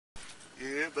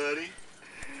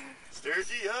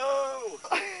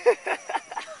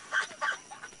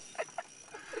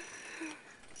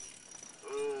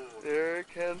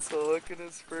hooking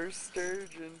his first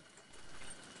sturgeon.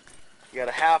 You got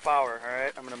a half hour,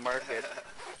 alright? I'm gonna mark it.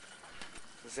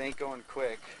 This ain't going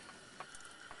quick.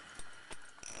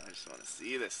 I just want to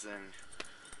see this thing.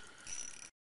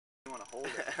 You want to hold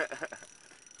it.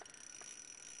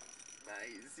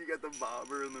 Nice. You got the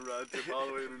bobber and the rod tip all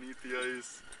the way underneath the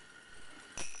ice.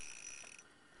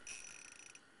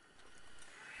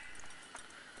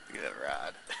 Look at that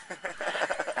rod.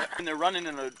 And they're running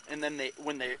in a, and then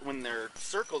when their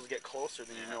circles get closer,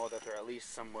 then you know that they're at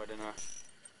least somewhat in a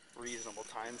reasonable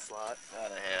time slot.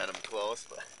 Thought I had them close,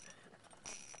 but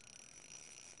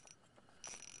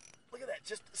look at that,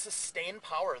 just sustained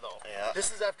power though. Yeah.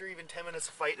 This is after even 10 minutes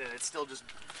of fighting, and it's still just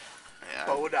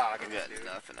bow dogging. I got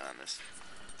nothing on this.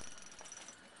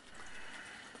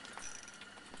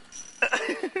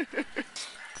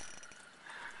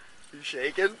 You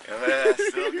shaking? Oh, yeah,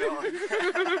 still going.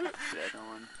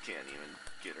 Can't even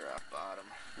get her off bottom.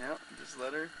 Yep, just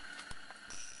let her.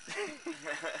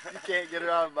 You can't get her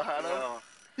off bottom? No.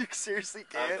 You seriously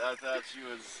can't? I thought she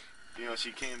was, you know,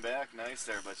 she came back nice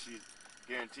there, but she,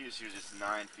 guarantee you she was just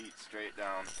 9 feet straight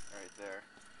down right there.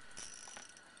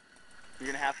 You're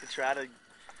going to have to try to,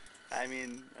 I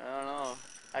mean, I don't know.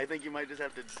 I think you might just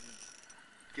have to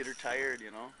get her tired,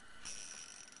 you know?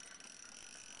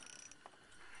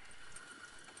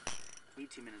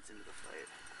 18 minutes into the fight.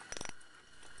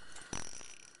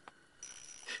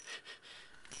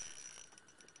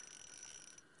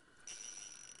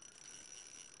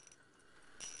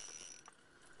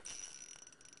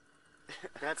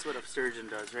 That's what a sturgeon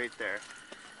does right there.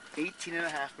 18 and a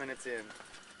half minutes in.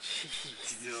 Jeez.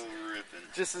 Still ripping.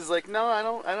 Just is like, no, I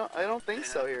don't think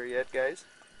so here yet, guys.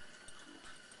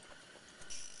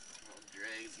 Well,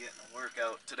 Drag's getting a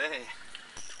workout today.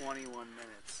 21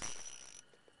 minutes.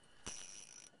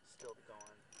 Still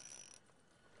going.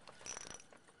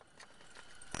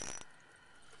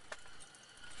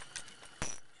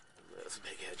 That's a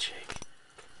big head shake.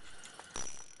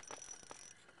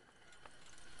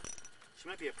 She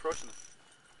might be approaching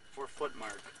the 4-foot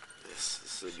mark. This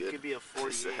is a She good. could be a 48.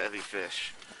 This is a heavy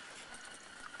fish.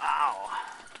 Ow!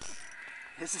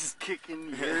 This is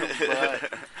kicking your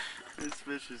butt. This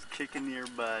fish is kicking your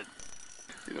butt.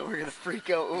 You know we're gonna freak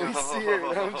out when we see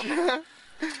her, don't you?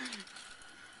 It's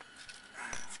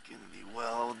gonna be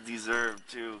well deserved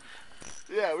too.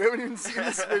 Yeah, we haven't even seen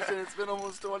this fish and it's been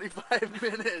almost 25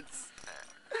 minutes.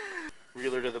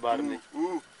 Reel her to the bottom.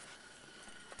 Ooh.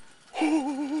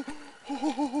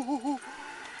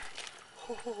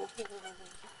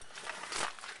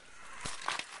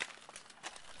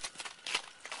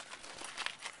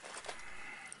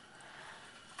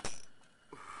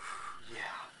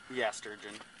 Yeah,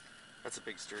 sturgeon. That's a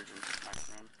big sturgeon, my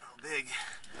friend. How big?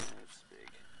 Yeah, that's big.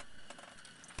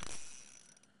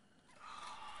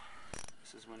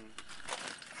 This is when.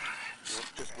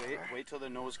 Yep, just wait till the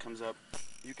nose comes up.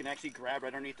 You can actually grab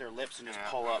right underneath their lips and just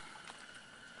pull up.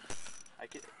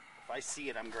 If I see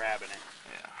it, I'm grabbing it.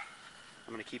 Yeah.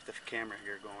 I'm gonna keep the camera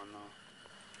here going though.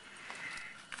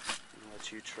 I'm gonna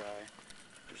let you try.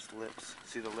 There's lips.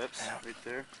 See the lips right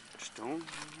there? Just don't.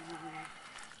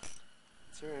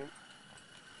 It's alright.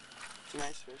 It's a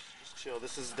nice fish. Just chill.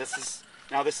 This is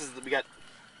we got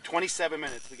 27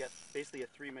 minutes. We got basically a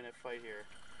 3-minute fight here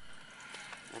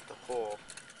at the hole.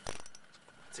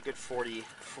 It's a good 40,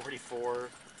 44,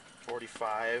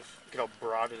 45. Look at how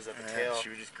broad it is at the tail.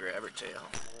 Should we just grab her tail?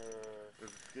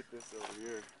 Let's get this over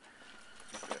here.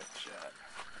 Get that shot.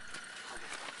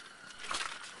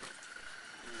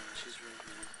 Yeah, she's right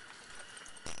here.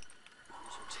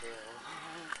 There's her tail.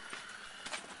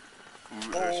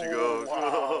 Ooh, there she goes.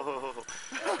 Wow.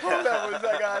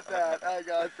 I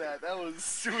got that. That was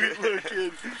sweet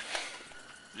looking.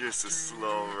 Just a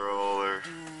slow roller.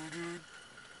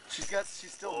 She's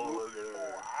still moving. Look at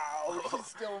her. Wow, she's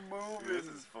still moving. This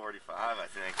is 45, I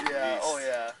think. Yeah, oh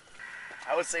yeah.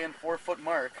 I was saying 4-foot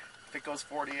mark. If it goes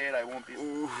 48, I won't be.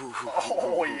 Ooh.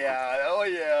 Oh yeah, oh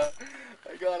yeah.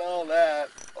 I got all that.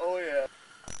 Oh yeah.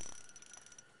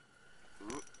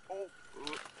 Ooh. Oh.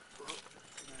 Ooh.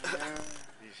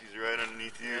 She's right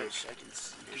underneath you. Yeah, I can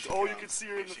see her. You can see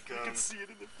her in the. You can see it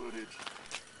in the footage.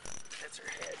 That's her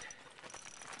head.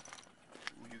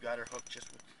 Ooh, you got her hooked just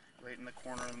right in the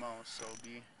corner of the mouth. So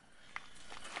be.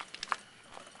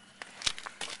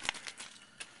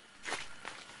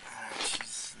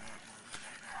 She's not moving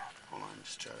right now. Hold on,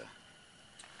 just try to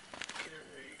get her.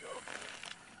 There you go.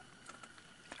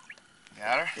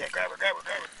 Got her? Yeah, grab her.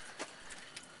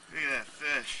 Look at that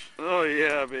fish. Oh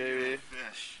yeah, baby.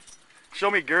 Fish. Show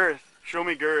me girth.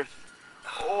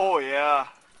 Oh yeah.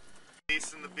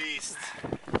 Beast and the beast.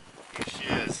 Here she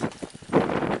is.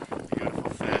 Beautiful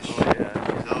fish. Oh yeah.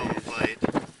 Hell of a fight.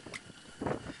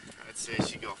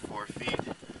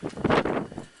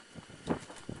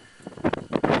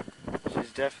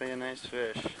 definitely a nice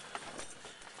fish.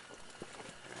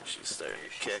 She's starting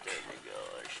to She's kick. starting to go.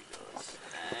 There she goes.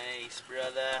 Nice,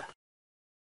 brother.